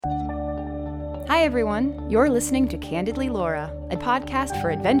Hi, everyone. You're listening to Candidly Laura, a podcast for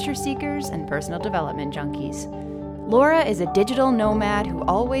adventure seekers and personal development junkies. Laura is a digital nomad who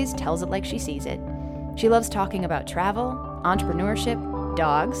always tells it like she sees it. She loves talking about travel, entrepreneurship,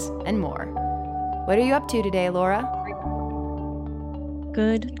 dogs, and more. What are you up to today, Laura?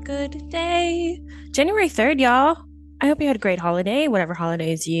 Good day. January 3rd, y'all. I hope you had a great holiday, whatever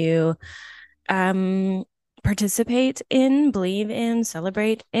holidays you participate in, believe in,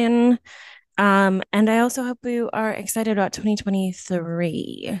 celebrate in. And I also hope you are excited about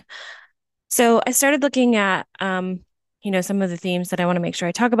 2023. So I started looking at some of the themes that I want to make sure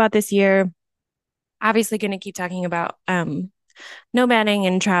I talk about this year. Obviously going to keep talking about nomading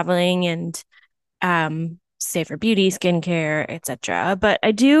and traveling and safer beauty, skincare, etc. But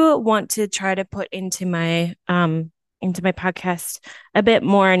I do want to try to put into my podcast a bit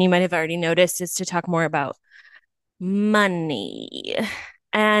more, and you might have already noticed, is to talk more about money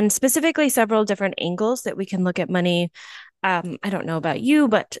and specifically several different angles that we can look at money. I don't know about you,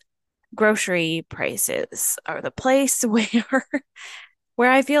 but grocery prices are the place where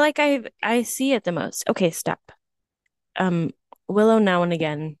I feel like I see it the most. Okay, stop. Willow now and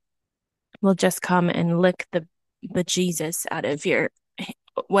again will just come and lick the Jesus out of your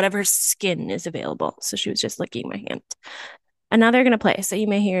whatever skin is available. So she was just licking my hand. And now they're gonna play. So you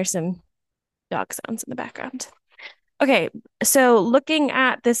may hear some dog sounds in the background. Okay, so looking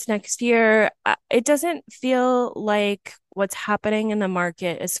at this next year, it doesn't feel like what's happening in the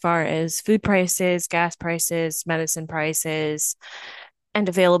market as far as food prices, gas prices, medicine prices, and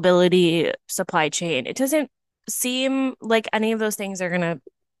availability, supply chain. It doesn't seem like any of those things are going to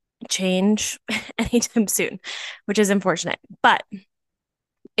change anytime soon, which is unfortunate. But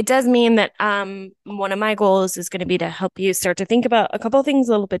it does mean that one of my goals is going to be to help you start to think about a couple of things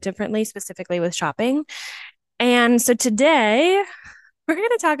a little bit differently, specifically with shopping. And so today we're going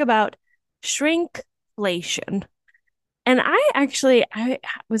to talk about shrinkflation. And I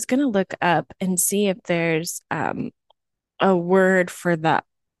was going to look up and see if there's a word for that.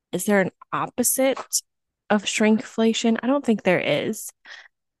 Is there an opposite of shrinkflation? I don't think there is.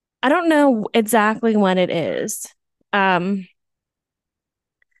 I don't know exactly what it is. Um,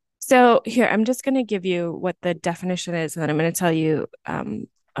 so here, I'm just going to give you what the definition is, and then I'm going to tell you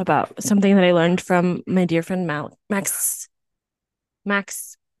about something that I learned from my dear friend Max.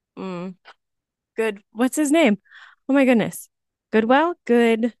 Max, mm, good. What's his name? Oh my goodness. Goodwell?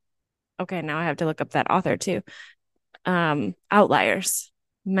 Good. Okay, now I have to look up that author too. Outliers.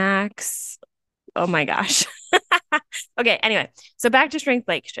 Max. Oh my gosh. Okay, anyway, so back to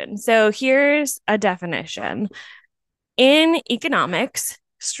shrinkflation. So here's a definition. In economics,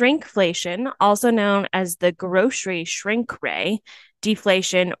 shrinkflation, also known as the grocery shrink ray,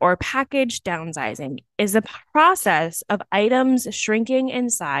 deflation, or package downsizing, is the process of items shrinking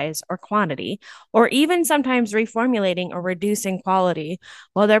in size or quantity, or even sometimes reformulating or reducing quality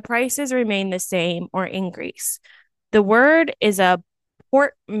while their prices remain the same or increase. The word is a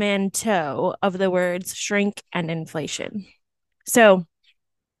portmanteau of the words shrink and inflation. So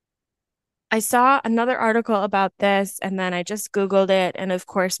I saw another article about this and then I just Googled it. And of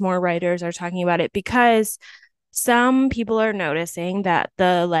course, more writers are talking about it because some people are noticing that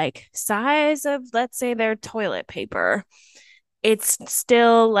the like size of, let's say, their toilet paper, it's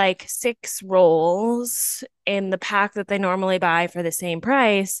still like 6 rolls in the pack that they normally buy for the same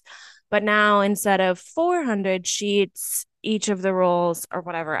price. But now instead of 400 sheets, each of the rolls, or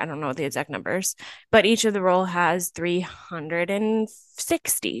whatever, I don't know the exact numbers, but each of the roll has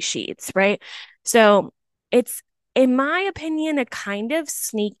 360 sheets, right? So it's, in my opinion, a kind of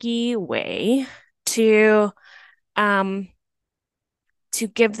sneaky way to um to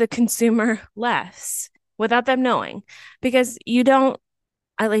give the consumer less without them knowing, because you don't,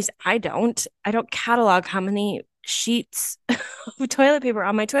 at least I don't catalog how many sheets of toilet paper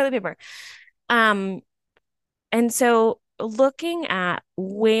on my toilet paper. Um, and so looking at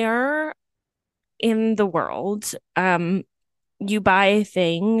where in the world you buy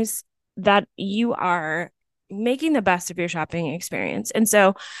things that you are making the best of your shopping experience. And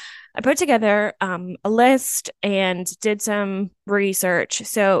so I put together a list and did some research.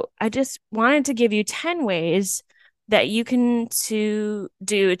 So I just wanted to give you 10 ways that you can to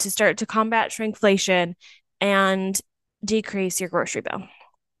do to start to combat shrinkflation and decrease your grocery bill.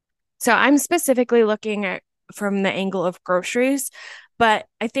 So I'm specifically looking at from the angle of groceries, but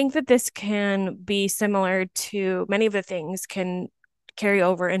I think that this can be similar to many of the things can carry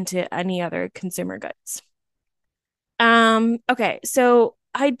over into any other consumer goods. Okay, so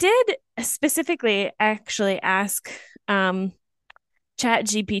I did specifically actually ask Chat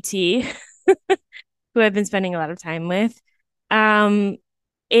GPT, who I've been spending a lot of time with, um,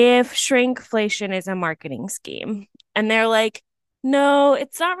 if shrinkflation is a marketing scheme. And they're like, no,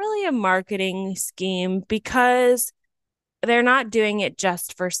 it's not really a marketing scheme because they're not doing it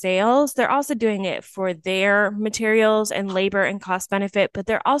just for sales. They're also doing it for their materials and labor and cost benefit, but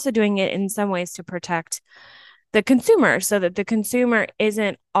they're also doing it in some ways to protect the consumer so that the consumer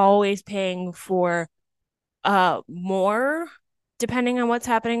isn't always paying for more depending on what's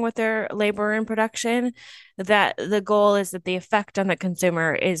happening with their labor and production, that the goal is that the effect on the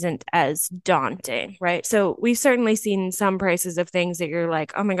consumer isn't as daunting, right? So we've certainly seen some prices of things that you're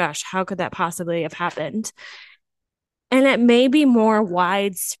like, oh my gosh, how could that possibly have happened? And it may be more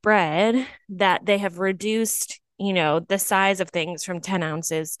widespread that they have reduced, the size of things from 10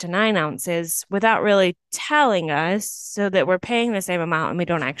 ounces to 9 ounces without really telling us, so that we're paying the same amount and we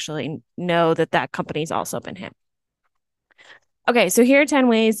don't actually know that that company's also been hit. Okay, so here are 10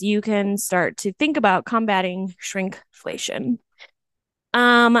 ways you can start to think about combating shrinkflation.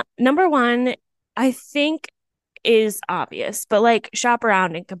 Number one, I think is obvious, but like shop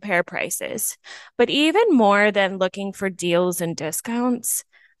around and compare prices. But even more than looking for deals and discounts,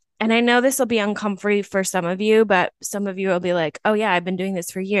 and I know this will be uncomfortable for some of you, but some of you will be like, oh, yeah, I've been doing this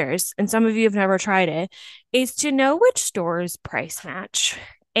for years. And some of you have never tried it, is to know which stores price match.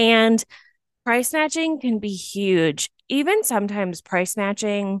 And price matching can be huge. Even sometimes price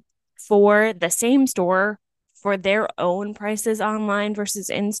matching for the same store for their own prices online versus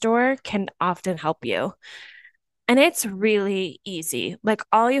in store can often help you. And it's really easy. Like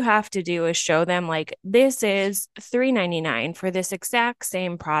all you have to do is show them like this is $3.99 for this exact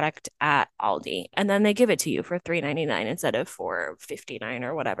same product at Aldi. And then they give it to you for $3.99 instead of $4.59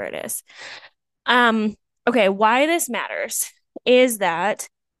 or whatever it is. Okay, why this matters is that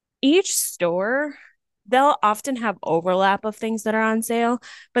each store, they'll often have overlap of things that are on sale,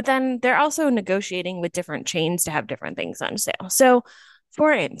 but then they're also negotiating with different chains to have different things on sale. So,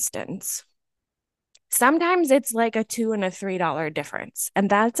 for instance, sometimes it's like a $2 and a $3 difference, and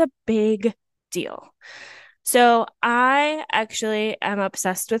that's a big deal. So, I actually am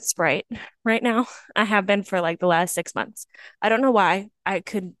obsessed with Sprite right now. I have been for like the last 6 months. I don't know why. I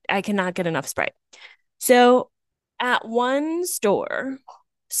cannot get enough Sprite. So, at one store,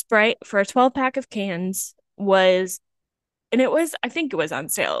 Sprite for a 12 pack of cans was, and I think it was on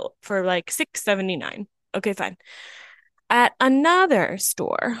sale for like $6.79. Okay, fine. At another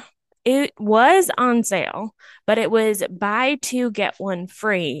store, it was on sale, but it was buy two, get one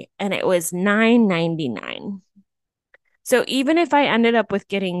free, and it was $9.99. So even if I ended up with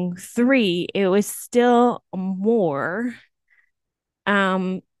getting three, it was still more.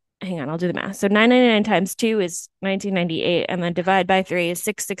 Um, Hang on, I'll do the math. So 9.99 times two is 19.98, and then divide by three is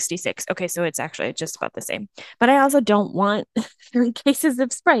 6.66. Okay, so it's actually just about the same. But I also don't want 3 cases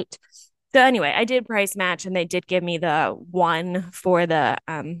of Sprite. So anyway, I did price match, and they did give me the one for the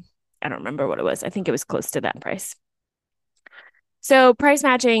I don't remember what it was. I think it was close to that price. So price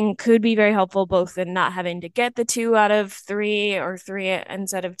matching could be very helpful both in not having to get the 2 out of 3 or three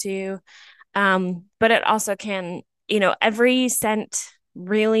instead of two. But it also can, every cent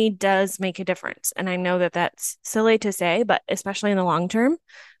really does make a difference. And I know that that's silly to say, but especially in the long term,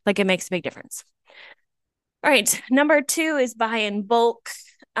 like it makes a big difference. All right, number 2 is buy in bulk.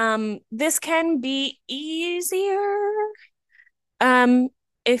 This can be easier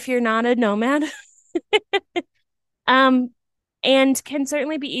if you're not a nomad. Um, and can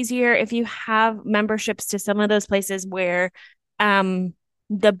certainly be easier if you have memberships to some of those places where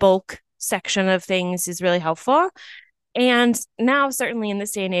the bulk section of things is really helpful. And now, certainly in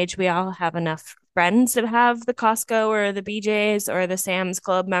this day and age, we all have enough friends that have the Costco or the BJ's or the Sam's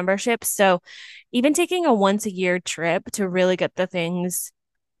Club memberships. So even taking a once a year trip to really get the things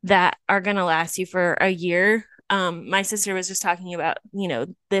that are going to last you for a year. My sister was just talking about,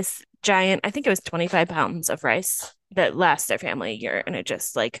 this giant, I think it was 25 pounds of rice that lasts their family a year. And it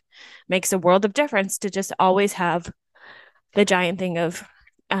just like makes a world of difference to just always have the giant thing of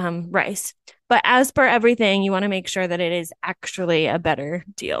rice. But as per everything, you want to make sure that it is actually a better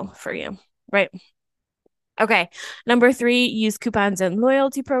deal for you, right? Okay. Number 3, use coupons and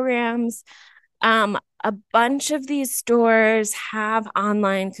loyalty programs. A bunch of these stores have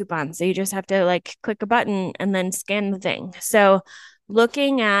online coupons. So you just have to like click a button and then scan the thing. So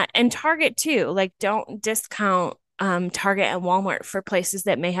looking at, and Target too, like don't discount Target and Walmart for places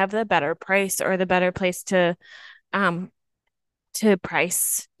that may have the better price or the better place to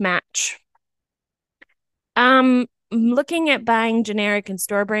price match. Looking at buying generic and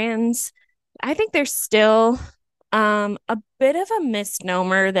store brands, I think there's still a bit of a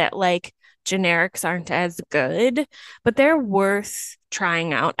misnomer that like generics aren't as good, but they're worth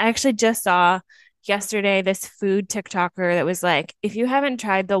trying out. I actually just saw yesterday this food TikToker that was like, if you haven't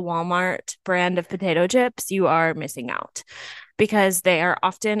tried the Walmart brand of potato chips, you are missing out because they are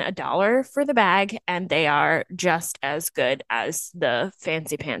often $1 for the bag and they are just as good as the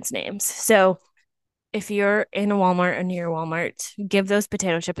fancy pants names. So if you're in a Walmart or near Walmart, give those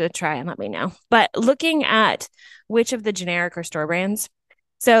potato chips a try and let me know. But looking at which of the generic or store brands,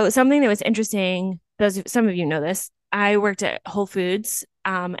 so something that was interesting, some of you know this, I worked at Whole Foods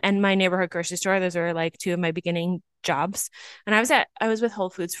and my neighborhood grocery store. Those were like two of my beginning jobs. And I was with Whole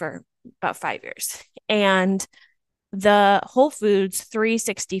Foods for about 5 years. And the Whole Foods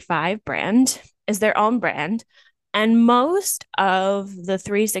 365 brand is their own brand. And most of the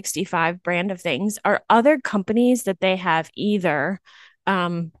 365 brand of things are other companies that they have either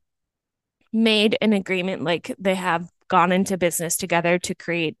um, made an agreement, like they have gone into business together to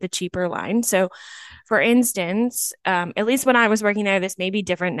create the cheaper line. So, for instance, at least when I was working there, this may be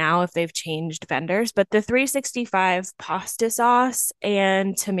different now if they've changed vendors, but the 365 pasta sauce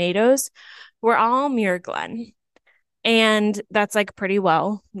and tomatoes were all Muir Glen. And that's like pretty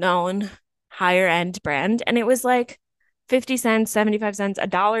well known higher end brand. And it was like 50 cents, 75 cents,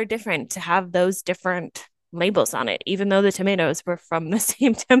 $1 different to have those different labels on it, even though the tomatoes were from the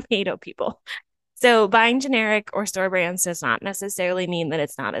same tomato people. So buying generic or store brands does not necessarily mean that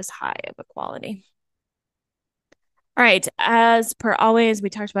it's not as high of a quality. All right, as per always, we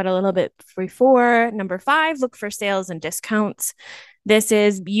talked about a little bit before. Number 5, look for sales and discounts. This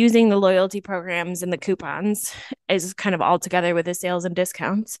is using the loyalty programs and the coupons is kind of all together with the sales and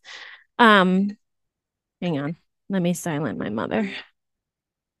discounts. Hang on, let me silent my mother.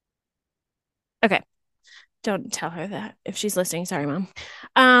 Okay, don't tell her that if she's listening. Sorry,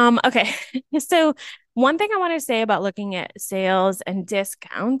 Mom. Okay, so one thing I want to say about looking at sales and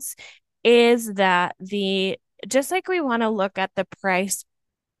discounts is that just like we want to look at the price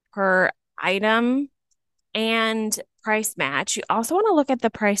per item and price match, you also want to look at the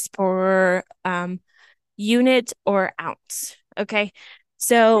price per unit or ounce. Okay.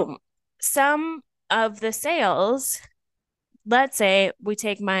 So some of the sales, let's say we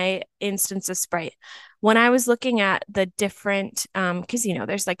take my instance of Sprite. When I was looking at the different, because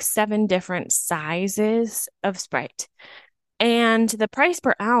there's like 7 different sizes of Sprite, and the price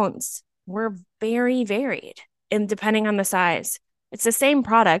per ounce were very varied and depending on the size. It's the same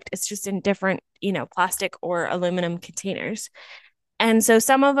product, it's just in different, plastic or aluminum containers. And so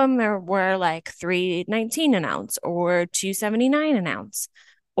some of them there were like $3.19 an ounce or $2.79 an ounce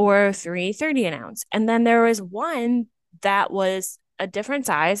or $3.30 an ounce. And then there was one that was a different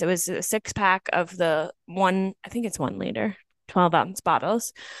size. It was a 6-pack of the one, I think it's 1 liter, 12-ounce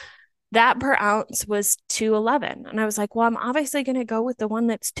bottles. That per ounce was $2.11. And I was like, well, I'm obviously going to go with the one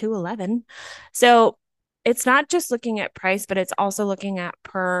that's $2.11. So it's not just looking at price, but it's also looking at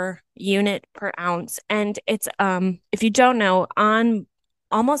per unit per ounce. And it's if you don't know, on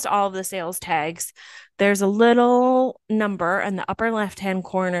almost all of the sales tags, there's a little number in the upper left-hand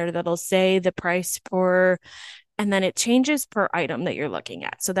corner that'll say the price per, and then it changes per item that you're looking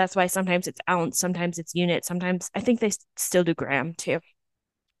at. So that's why sometimes it's ounce, sometimes it's unit, sometimes I think they still do gram too.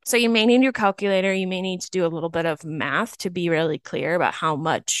 So you may need your calculator, you may need to do a little bit of math to be really clear about how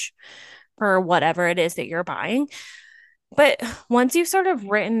much per whatever it is that you're buying. But once you've sort of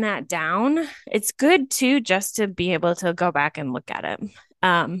written that down, it's good too just to be able to go back and look at it.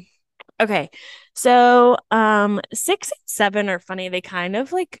 Okay. So 6 and 7 are funny. They kind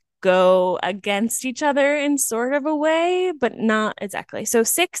of like go against each other in sort of a way, but not exactly. So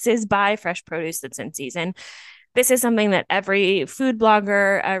 6 is buy fresh produce that's in season. This is something that every food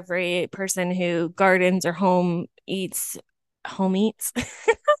blogger, every person who gardens or home eats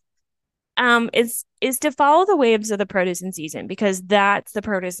is to follow the waves of the produce in season because that's the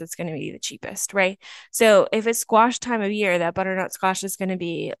produce that's going to be the cheapest, right? So if it's squash time of year, that butternut squash is going to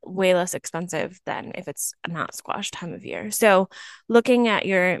be way less expensive than if it's not squash time of year. So looking at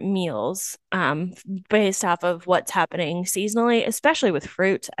your meals based off of what's happening seasonally, especially with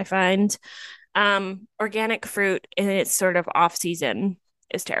fruit, I find organic fruit in its sort of off season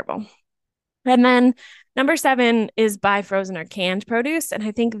is terrible. And then number 7 is buy frozen or canned produce. And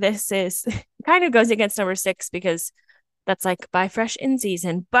I think this is kind of goes against number 6 because that's like buy fresh in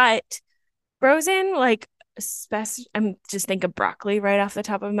season. But frozen, like, I'm just think of broccoli right off the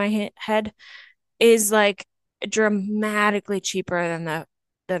top of my head, is like dramatically cheaper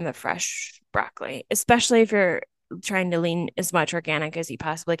than the fresh broccoli, especially if you're trying to lean as much organic as you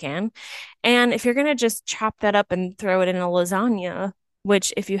possibly can. And if you're going to just chop that up and throw it in a lasagna,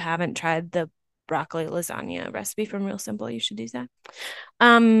 which if you haven't tried the broccoli lasagna recipe from Real Simple, you should use that.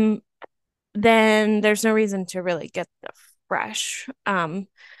 Then there's no reason to really get the fresh.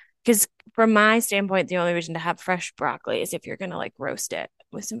 Because from my standpoint, the only reason to have fresh broccoli is if you're going to like roast it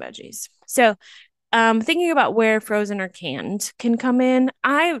with some veggies. So, thinking about where frozen or canned can come in,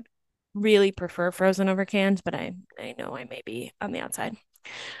 I really prefer frozen over canned, but I know I may be on the outside.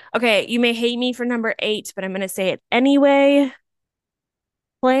 Okay, you may hate me for number 8, but I'm going to say it anyway.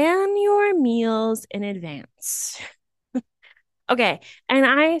 Plan your meals in advance. Okay, and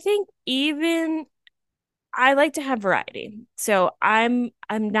I think even I like to have variety. So I'm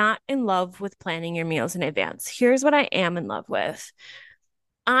not in love with planning your meals in advance. Here's what I am in love with.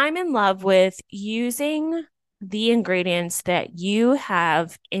 I'm in love with using the ingredients that you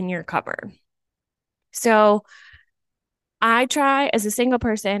have in your cupboard. So I try, as a single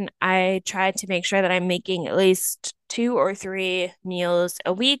person, I try to make sure that I'm making at least 2 or 3 meals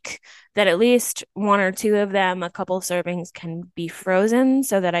a week, that at least 1 or 2 of them, a couple servings, can be frozen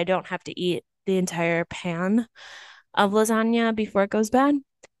so that I don't have to eat the entire pan of lasagna before it goes bad.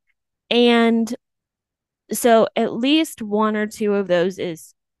 And so at least 1 or 2 of those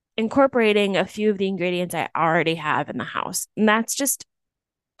is incorporating a few of the ingredients I already have in the house. And that's just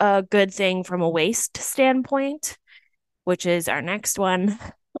a good thing from a waste standpoint, which is our next one.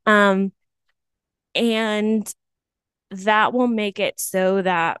 Um, and that will make it so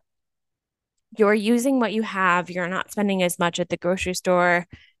that you're using what you have, you're not spending as much at the grocery store,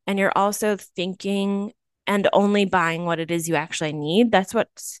 and you're also thinking and only buying what it is you actually need. That's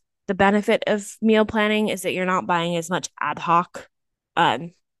what's the benefit of meal planning, is that you're not buying as much ad hoc,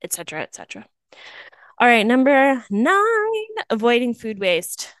 et cetera, et cetera. All right, number 9, avoiding food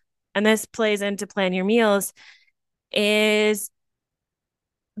waste. And this plays into plan your meals, is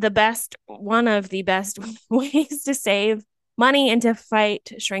one of the best ways to save money and to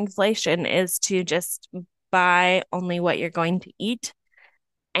fight shrinkflation is to just buy only what you're going to eat,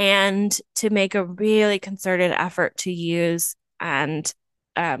 and to make a really concerted effort to use and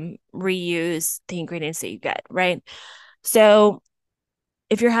reuse the ingredients that you get, right? So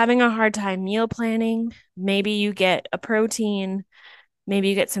if you're having a hard time meal planning, maybe you get a protein, maybe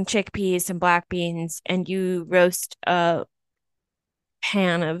you get some chickpeas, some black beans, and you roast a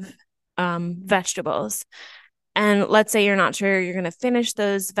pan of vegetables. And let's say you're not sure you're going to finish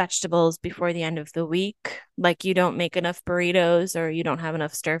those vegetables before the end of the week, like you don't make enough burritos or you don't have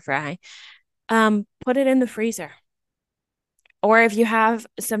enough stir fry, put it in the freezer. Or if you have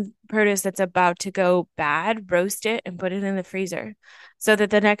some produce that's about to go bad, roast it and put it in the freezer so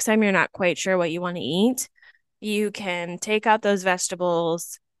that the next time you're not quite sure what you want to eat, you can take out those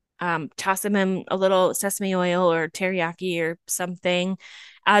vegetables, toss them in a little sesame oil or teriyaki or something,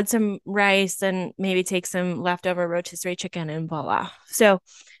 add some rice, and maybe take some leftover rotisserie chicken, and voila. So,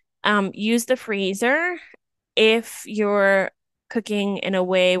 use the freezer if you're cooking in a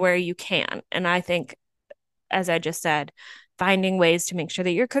way where you can. And I think, as I just said, finding ways to make sure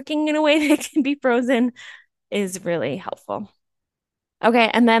that you're cooking in a way that can be frozen is really helpful. Okay,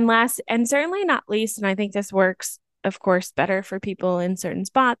 and then last and certainly not least, and I think this works, of course, better for people in certain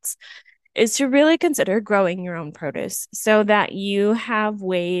spots, is to really consider growing your own produce so that you have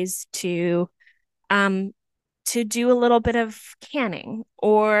ways um to do a little bit of canning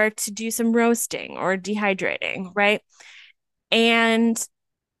or to do some roasting or dehydrating, right? And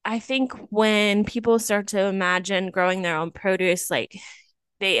I think when people start to imagine growing their own produce, like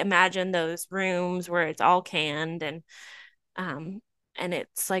they imagine those rooms where it's all canned, um and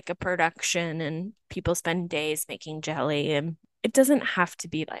it's like a production and people spend days making jelly, and it doesn't have to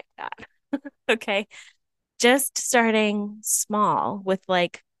be like that. Okay. Just starting small with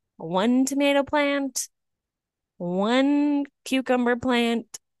like 1 tomato plant, 1 cucumber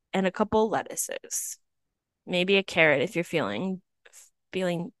plant, and a couple lettuces. Maybe a carrot if you're feeling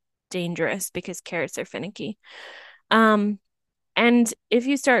dangerous, because carrots are finicky. Um, and if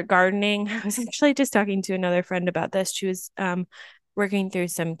you start gardening, I was actually just talking to another friend about this. She was working through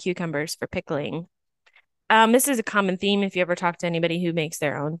some cucumbers for pickling. This is a common theme if you ever talk to anybody who makes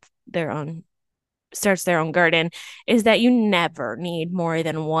their own starts their own garden, is that you never need more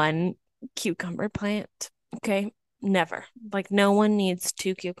than 1 cucumber plant. Okay. Never. Like no one needs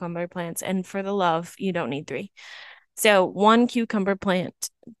 2 cucumber plants. And for the love, you don't need 3. So 1 cucumber plant.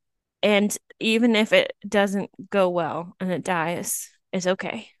 And even if it doesn't go well and it dies, it's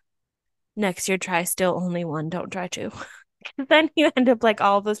okay. Next year, try still only 1. Don't try 2. Then you end up like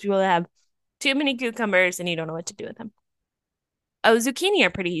all of those people that have too many cucumbers and you don't know what to do with them. Oh, zucchini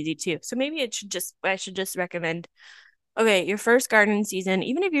are pretty easy too. So maybe I should just recommend, okay, your first garden season,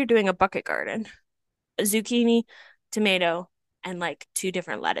 even if you're doing a bucket garden, a zucchini, tomato, and like 2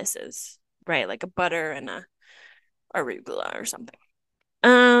 different lettuces, right? Like a butter and a arugula or something.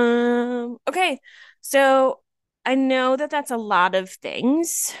 Okay. So I know that that's a lot of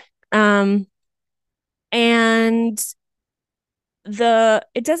things. And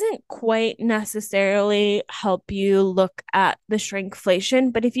it doesn't quite necessarily help you look at the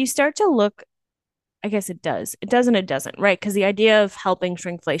shrinkflation, but if you start to look, I guess it does. It doesn't, it doesn't, right? Because the idea of helping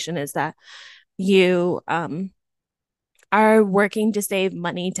shrinkflation is that you are working to save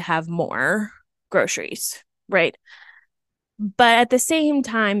money to have more groceries, right? But at the same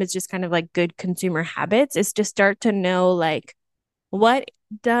time, it's just kind of like good consumer habits is to start to know like what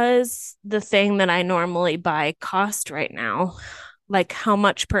does the thing that I normally buy cost right now? Like how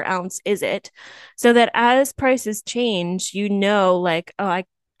much per ounce is it? So that as prices change, you know, like, oh,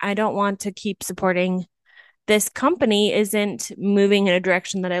 I don't want to keep supporting this company isn't moving in a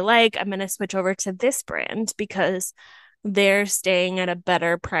direction that I like. I'm going to switch over to this brand because they're staying at a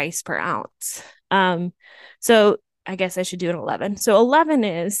better price per ounce. So I guess I should do an 11. So 11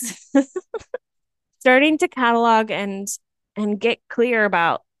 is starting to catalog and get clear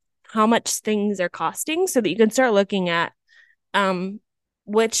about how much things are costing so that you can start looking at um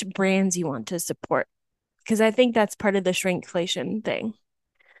which brands you want to support because I think that's part of the shrinkflation thing.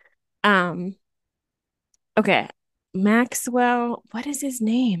 Um okay. Maxwell, what is his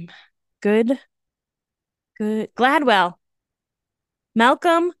name? Good, good. Gladwell.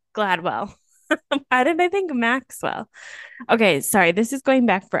 Malcolm Gladwell. How did I think Maxwell? Okay, sorry, this is going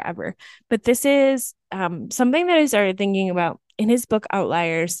back forever, but this is something that I started thinking about in his book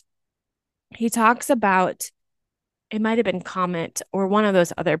Outliers. He talks about it might have been Comet or one of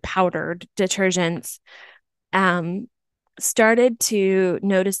those other powdered detergents. Um, started to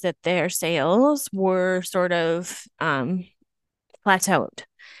notice that their sales were sort of plateaued.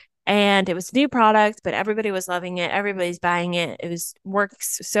 And it was a new product, but everybody was loving it. Everybody's buying it. It was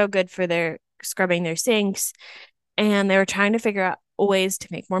works so good for their scrubbing their sinks. And they were trying to figure out ways to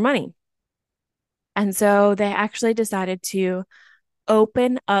make more money. And so they actually decided to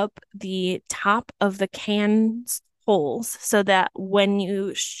open up the top of the can's holes so that when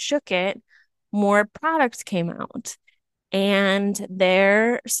you shook it, more products came out and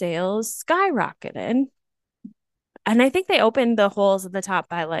their sales skyrocketed. And I think they opened the holes at the top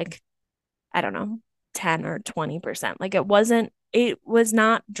by like, I don't know, 10 or 20%. Like it was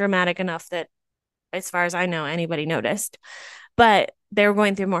not dramatic enough that, as far as I know, anybody noticed. But they were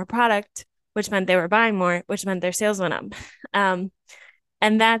going through more product, which meant they were buying more, which meant their sales went up. Um,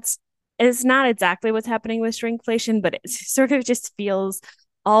 and that's it's not exactly what's happening with shrinkflation, but it sort of just feels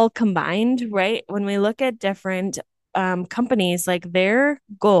all combined, right? When we look at different companies, like their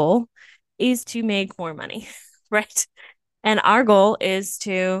goal is to make more money, right? And our goal is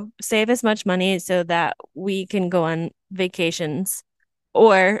to save as much money so that we can go on vacations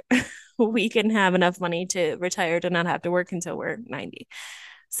or we can have enough money to retire to not have to work until we're 90.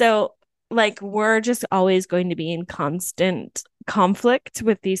 So, like, we're just always going to be in constant conflict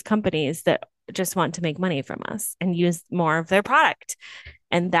with these companies that just want to make money from us and use more of their product.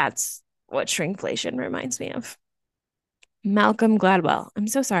 And that's what shrinkflation reminds me of. Malcolm Gladwell. I'm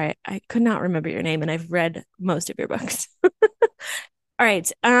so sorry. I could not remember your name, and I've read most of your books. All right.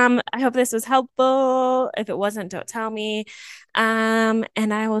 I hope this was helpful. If it wasn't, don't tell me. And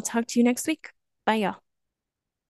I will talk to you next week. Bye, y'all.